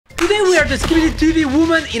today we are the Skibidi TV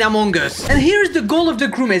woman in Among Us. And here's the goal of the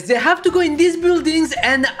crewmates. They have to go in these buildings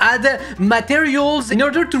and add materials in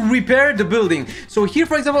order to repair the building. So here,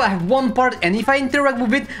 for example, I have one part, and if I interact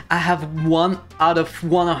with it, I have 1 out of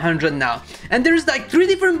 100 now. And there's like 3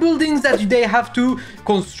 different buildings that they have to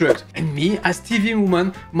construct. And me, as TV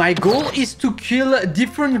woman, my goal is to kill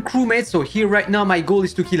different crewmates. So here right now, my goal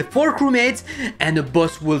is to kill 4 crewmates and a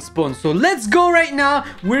boss will spawn. So let's go right now.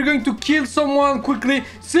 We're going to kill someone quickly.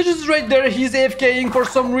 Sage is right there. He's AFKing for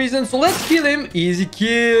some reason. So let's kill him. Easy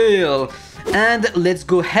kill. And let's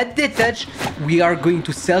go head detach. We are going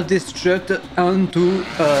to self-destruct onto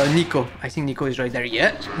Nico. I think Nico is right there.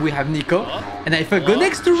 Yeah, we have Nico. And if I go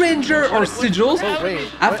next to Ranger or Sigils,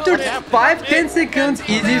 after 5-10 seconds,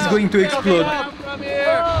 Easy is going to explode.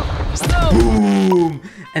 Boom!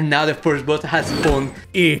 And now the first bot has spawned.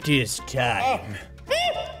 It is time.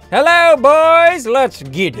 Hello, boys. Let's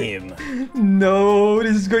get him. No,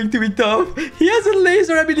 this is going to be tough. He has a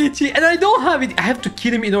laser ability and I don't have it. I have to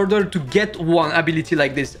kill him in order to get one ability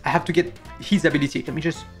like this. I have to get his ability. Let me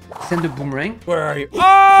just send a boomerang. Where are you?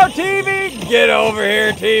 Oh, TV! Get over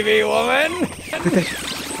here, TV woman.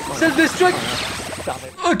 Self-destruct. Stop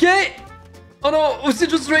it. Okay. Oh no, it's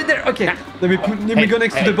just right there. Okay. Let me go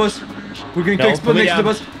next to the boss. We're going to explode next to the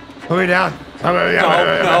boss. Put me down. No.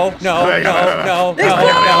 Yeah,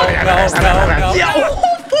 oh,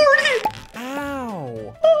 40!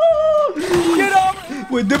 Ow. Oh. Get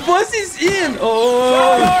over! Wait, the boss is in!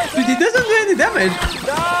 Oh! Dude, it doesn't do any damage!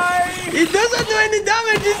 Die! It doesn't do any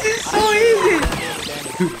damage! This is so easy!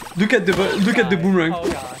 Dude, look at the boomerang. Oh,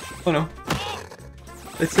 gosh. Oh no.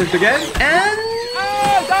 Let's save it again. And...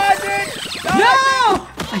 Oh, dodge it! Dodge No!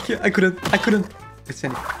 it! I couldn't. Let's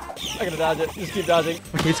send it. I'm gonna dodge it. Just keep dodging.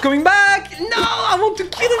 Okay, it's coming back! No! I want to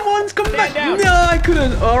kill him once! Coming back! Down. No, I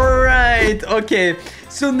couldn't! Alright, okay.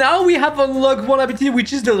 So now we have unlocked one ability,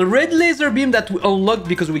 which is the red laser beam that we unlocked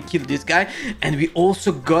because we killed this guy. And we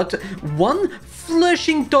also got 1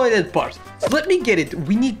 flushing toilet part. So let me get it.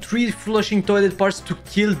 We need 3 flushing toilet parts to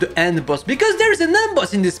kill the end boss, because there's an end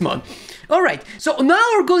boss in this mod. Alright, so now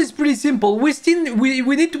our goal is pretty simple. We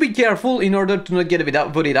need to be careful in order to not get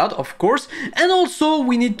voted out, of course. And also,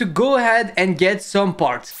 we need to go ahead and get some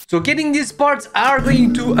parts. So getting these parts are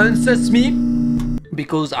going to unsus me,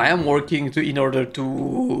 because I am working in order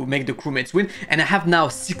to make the crewmates win. And I have now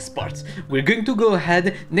 6 parts. We're going to go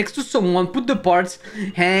ahead next to someone, put the parts.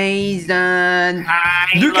 Hey, son. Hi,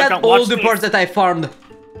 Look at all the parts that I farmed.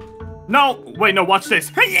 No, wait, no, watch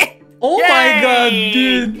this. Oh Yay! my god,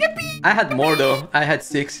 dude. Yippee! I had more though. I had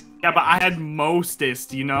 6. Yeah, but I had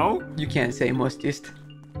mostest, you know? You can't say mostest.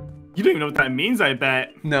 You don't even know what that means, I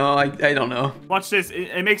bet. No, I don't know. Watch this.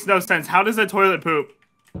 It makes no sense. How does a toilet poop?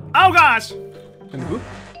 Oh, gosh!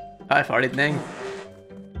 I farted, dang.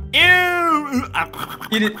 Ew!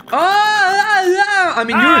 Eat it. Oh, I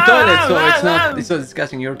mean, you're a toilet, so it's not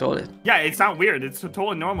disgusting. You're a toilet. Yeah, it's not weird. It's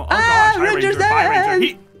totally normal. Oh, gosh. Hi, Ranger's Ranger. Bye,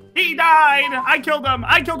 Ranger. dead. He died! I killed him!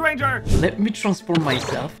 I killed Ranger! Let me transform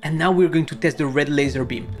myself, and now we're going to test the red laser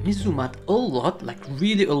beam. Let me zoom out a lot, like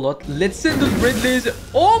really a lot. Let's send the red laser.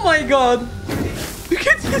 Oh my god! Look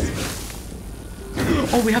at this!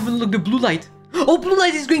 Oh, we have unlocked the blue light. Oh, blue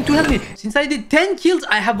light is going to help me. Since I did 10 kills,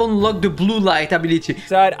 I have unlocked the blue light ability.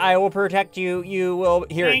 Sud, I will protect you. You will...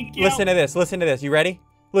 Here, Thank you. listen to this. Listen to this. You ready?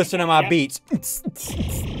 Listen to my beats.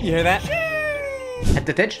 You hear that? At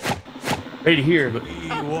the edge. Right here.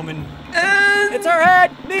 Woman. And It's our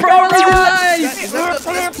head! Nico, paralyzed! run!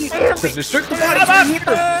 Self-destruct. Okay.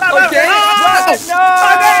 No!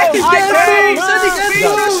 I He can't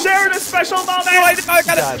move! We shared a special moment!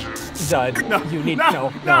 Zud, you need...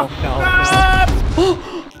 No.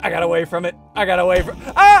 I got away from it. No!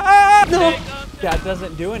 That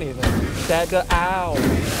doesn't do anything. Ow.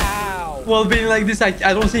 While being like this, I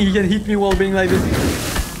don't think he can hit me while being like this.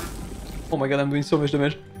 Oh my god, I'm doing so much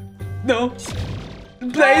damage. No.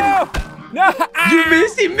 Blade! No! You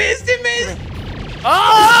missed! He missed!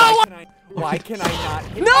 Oh! Why can I not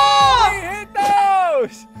hit No!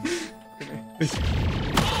 those?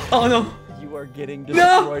 Oh no! You are getting No!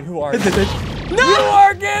 destroyed. Who are Head you? that edge! No! You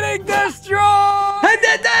are getting destroyed! Head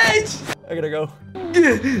that edge! I gotta go.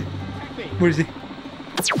 Where is he?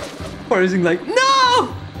 Parsing like,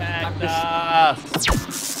 no!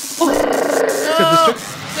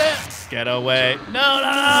 Self-destruct. Get away.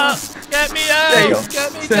 No. Get me There you out. go.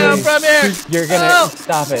 Get me 7, down from here. You're gonna No.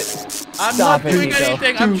 stop it. I'm Stop not it, doing Nico.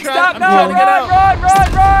 anything. I'm Stop! trying. No! I'm trying to get out.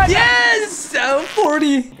 Run! Yes!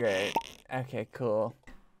 40. Great. Okay, cool.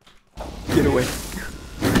 Get away.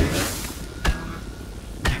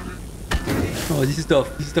 Oh, this is tough.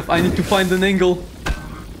 I need to find an angle.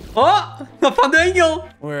 Oh! I found the angle!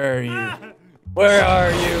 Where are you? Where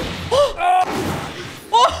are you?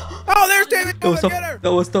 That was tough.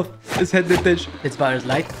 That was tough. Let's head that edge. Let's fire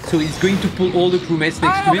light. So it's going to pull all the crewmates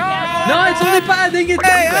next to me. No, it's only bad. Dang it.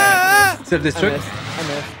 Self-destruct. I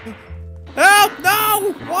missed. Help!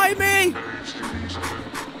 No! Why me?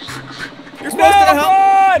 You're supposed to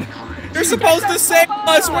help. You're supposed to save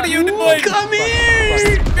us. What are you doing? Come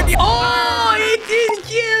here. Oh, 18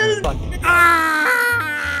 kills.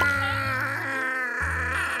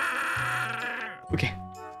 Okay.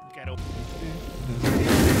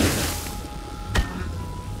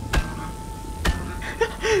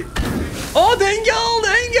 Oh, the angle!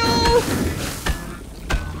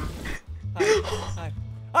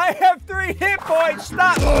 I have 3 hit points.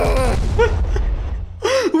 Stop.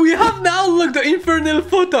 We have now unlocked the infernal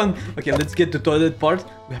photon. Okay, let's get the toilet part.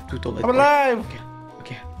 We have 2 toilet parts. alive.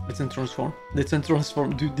 Okay, let's untransform. Let's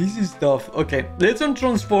untransform. Dude, this is tough. Okay, let's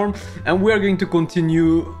untransform, and we are going to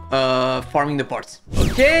continue farming the parts.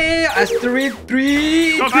 Okay, asteroid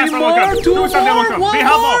 3, Go 3 faster, more, Lookumz. 2 Do something, more, Lookumz. 1 Be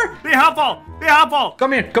helpful. more. Be helpful. Be helpful.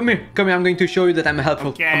 Come here. I'm going to show you that I'm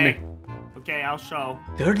helpful. Come Okay. here. Okay, I'll show.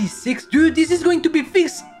 36, dude. This is going to be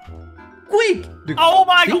fixed quick. Dude, Oh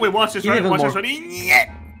my see? god. Wait, watch this. Right? 11 Watch more. this. Ready?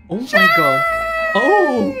 Oh my god.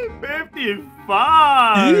 Oh.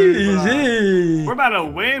 55. Easy. We're about to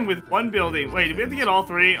win with 1 building. Wait, do we have to get all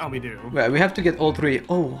 3? Oh, we do. Well, we have to get all 3.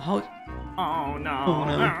 Oh, how? Oh no. Oh,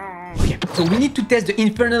 no. Okay, so we need to test the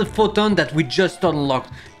infernal photon that we just unlocked.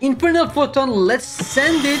 Infernal photon, let's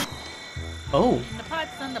send it. Oh, The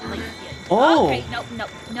pot's on the plate. Oh. Okay,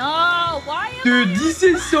 no. Why am dude, this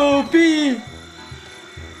is so OP.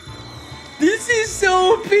 This is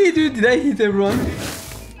so OP, dude. Did I hit everyone?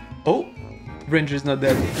 Oh, Ranger's not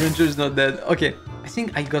dead. Ranger's not dead. Okay, I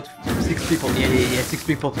think I got 6 people. Yeah, 6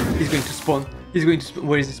 people. He's going to spawn.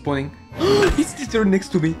 Where is he spawning? He's literally next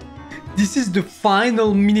to me. This is the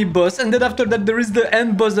final mini boss, and then after that there is the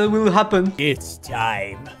end boss that will happen. It's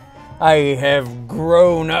time. I have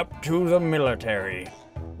grown up to the military.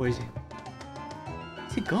 Where is he?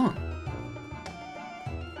 Is he gone?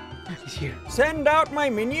 He's here. Send out my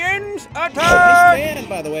minions. Attack! Stand,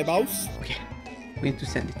 by the way, boss. Okay, we need to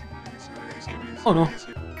send it. Oh no.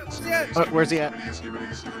 Where's he at?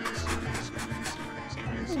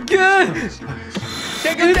 Good!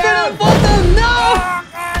 Take him down! Photon, no!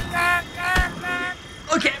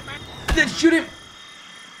 Okay, let's shoot him.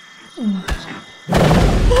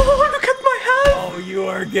 Oh, look at my health! Oh, you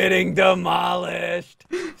are getting demolished.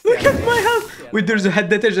 Look at my health! Wait, there's a head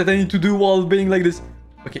detach that I need to do while being like this.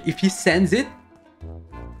 Okay, if he sends it...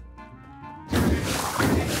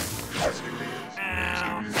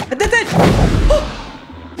 Head detach! Oh!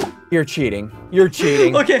 You're cheating. You're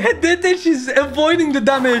cheating. Okay, head detach is avoiding the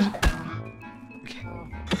damage. Okay.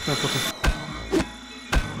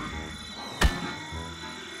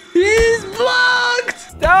 He's blocked!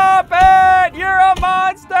 Stop it! You're a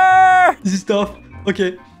monster! This is tough.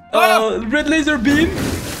 Okay. Red laser beam.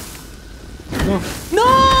 No.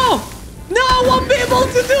 No! No! I won't be able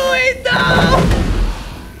to do it! No!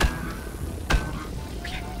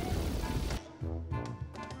 Okay.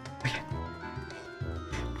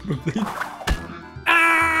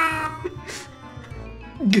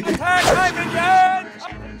 Okay. Attack my minions!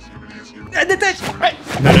 Detach!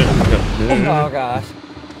 Oh gosh.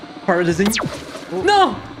 Paralyzing.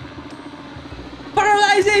 No!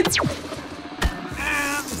 Paralyze it!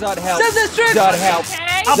 Zod, help. Self-destruct! Zod, help.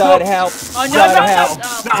 Okay. Zod, help. Oh, no, Zod, no, help. no.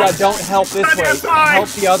 Zod, don't help this Zod, way. you're fine. Help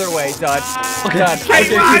the other way, Zod. Okay, Zod, okay, I need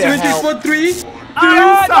he's you to going to help. spawn 3, 2,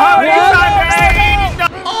 I'm sorry,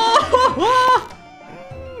 Sunday! Oh!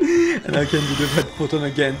 And I can do the red button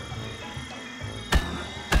again.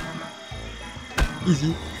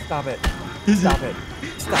 Easy. Stop it. Easy. Stop it.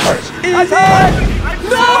 Stop it. Easy.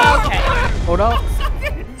 No! Okay. Oh no.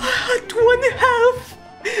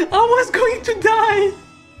 2.5. I was going to die.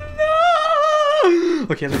 No!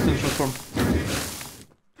 Okay, let's transform.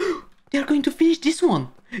 They are going to finish this one.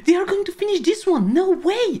 They are going to finish this one. No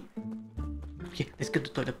way. Okay, let's get the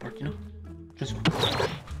toilet part, you know? Transform.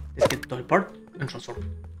 Let's get the toilet part and transform.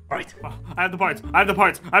 Alright. I have the parts. I have the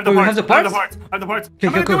parts. I have the Oh, you parts. have the I have the parts? parts. I have the parts. Okay,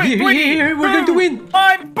 I'm go, gonna do here, it. here, we're going to win.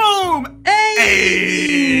 1, boom.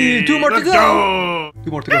 Hey! 2 more to Let's go. go.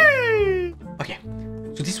 2 more to go. Okay.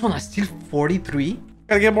 So this one has still 43.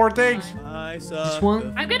 Gotta get more things. This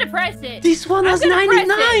one. I'm gonna press it. This one has gonna press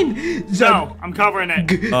 99. No, I'm covering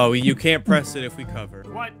it. Oh, you can't press it if we cover.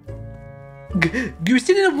 What? You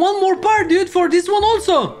still need 1 more part, dude, for this one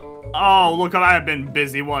also. Oh, look, I have been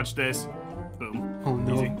busy. Watch this. Boom. Oh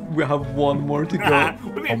no, Easy. we have 1 more to go. What do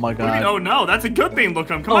you mean- Oh my what do you mean, God. oh no, that's a good thing,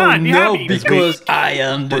 Lookumz. Come Oh on, be no, happy. because I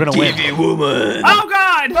am the gonna win. TV woman. Oh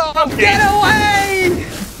god! Okay. Get away!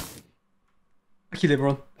 I kill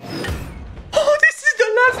everyone. Oh, this is the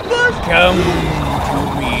last boss. Come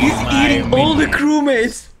to me, He's my eating all the minion.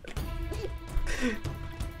 crewmates.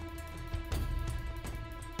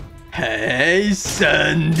 Hey,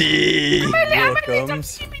 Sandy.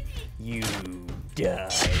 Lookumz, you die.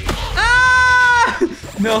 Ah!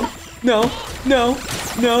 No, no, no,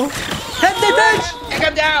 no. Head the touch. Take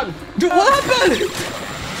him down. Dude, what happened?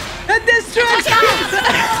 Head the stretch.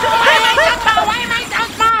 Why am I so small? Why am I so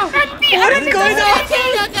small? What is going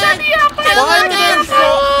on?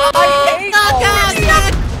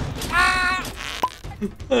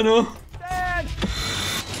 Oh no.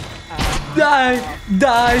 Die!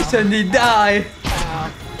 Die, Sandy, die!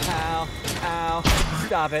 Ow, ow, ow.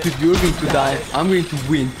 Stop it. Dude, you're going to die. I'm going to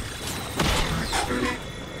win.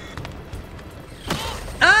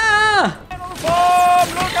 Ah! Bomb,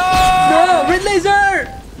 Lookumz! No! Red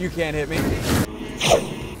laser! You can't hit me.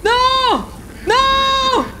 No!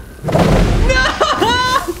 No! No!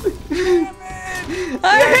 I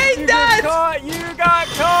hate You that! got caught! You got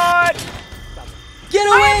caught! Get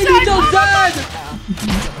away, little dad!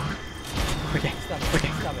 Okay, Stop it.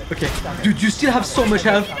 okay, Stop it. okay. Stop it. Dude, you still have so much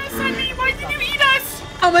health. Sandy, why did you eat us?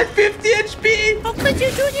 I'm at 50 HP! How could you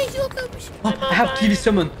do this, Lookumz? Oh, I have TV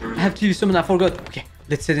summon. I have TV summon, I forgot. Okay,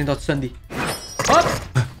 let's send it out Sunday. Up!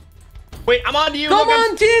 Wait, I'm on to you. Come Lookumz.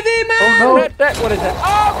 on, TV man! What is that?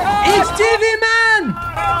 Oh, God! It's TV man!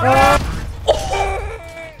 Ow.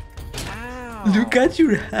 Look at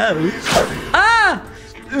your house. Ah!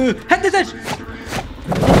 Head the touch!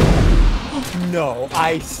 No,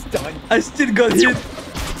 I stunned. I still got hit.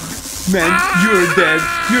 Man, you're dead.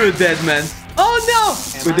 You're a dead man. Oh no!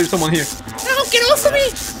 Wait, there's someone here. No, get off of me!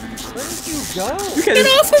 Where did you go? You can Get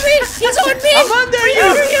off of me! He's on me! I'm under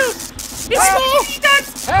you! It's small!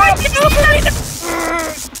 Help! Get off of me!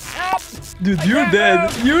 Help! Dude, you're dead.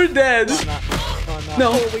 You're dead.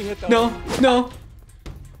 No, Oh, we hit the- no, no.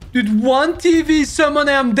 Dude, one TV summon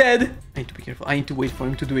and I'm dead. I need to be careful. I need to wait for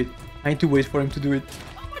him to do it. I need to wait for him to do it.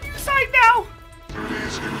 I'm on your side now.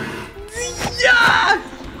 Yeah!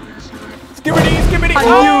 Skibidi! I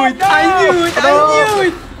knew it! I knew it! I knew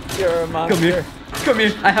it! You're a monster. Come here. Come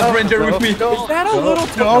here. I have Ranger with me. Is that a little...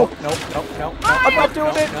 No. No. I'm not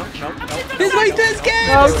doing it. No. He's going to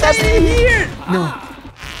escape! Stay here! No.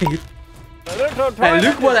 Hey, hey,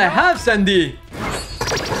 look what I have, Sandy!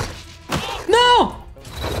 No!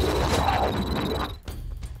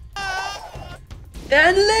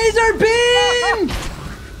 And laser beam!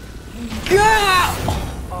 Gah!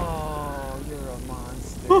 Oh, you're a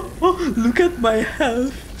monster. Look at my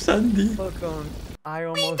health, Sandy. Lookumz, I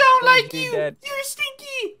almost We don't like be you. dead. You're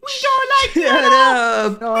stinky. We don't like you. Shut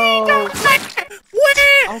up! No.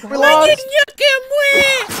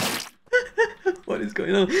 What is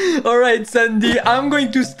going on? Alright, Sandy, I'm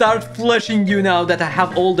going to start flushing you now that I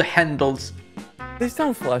have all the handles. Please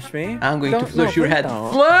don't flush me. I'm going to Don't- flush no, your please head.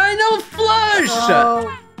 don't. Final flush!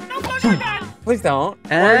 No. No flush like that. Please don't.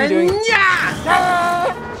 What are you And doing?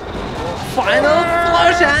 yeah! Final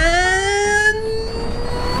flush and...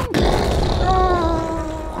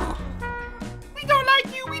 We don't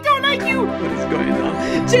like you. We don't like you. What is going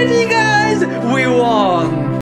on? GG guys! We won!